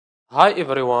Hi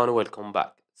everyone, welcome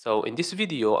back. So in this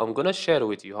video, I'm gonna share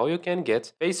with you how you can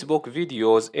get Facebook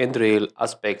videos in real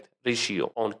aspect ratio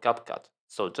on CapCut.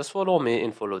 So just follow me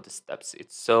and follow the steps.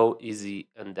 It's so easy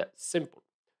and simple.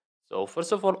 So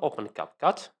first of all, open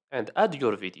CapCut and add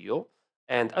your video.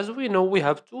 And as we know, we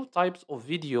have two types of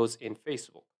videos in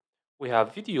Facebook. We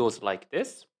have videos like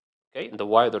this, okay, the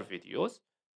wider videos,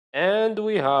 and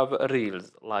we have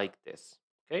reels like this,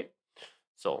 okay.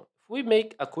 So if we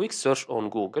make a quick search on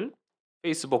Google,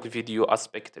 Facebook video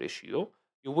aspect ratio,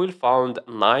 you will find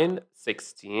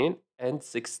 9:16 and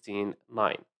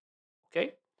 16:9.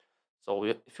 Okay. So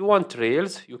if you want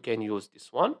Reels, you can use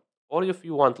this one. Or if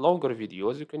you want longer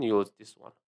videos, you can use this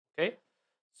one. Okay.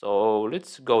 So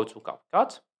let's go to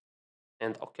CapCut.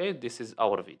 And okay, this is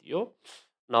our video.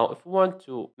 Now, if we want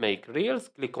to make Reels,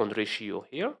 click on ratio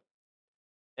here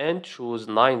and choose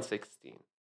 9:16.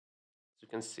 As you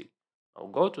can see. Now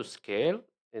go to scale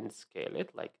and scale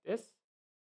it like this.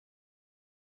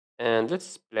 And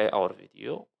let's play our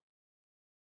video.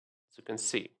 As you can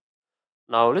see.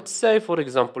 Now let's say, for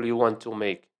example, you want to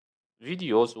make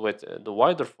videos with the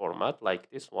wider format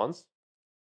like this ones,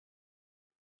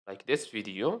 like this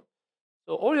video.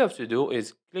 So all you have to do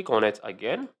is click on it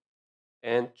again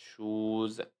and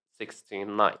choose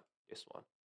 16:9, this one.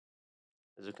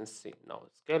 As you can see, now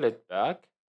scale it back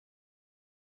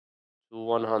to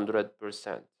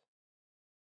 100%,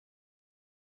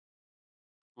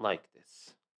 like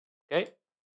this. Okay.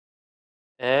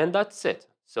 And that's it.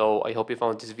 So I hope you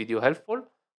found this video helpful.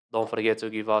 Don't forget to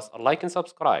give us a like and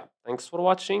subscribe. Thanks for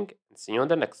watching and see you on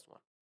the next one.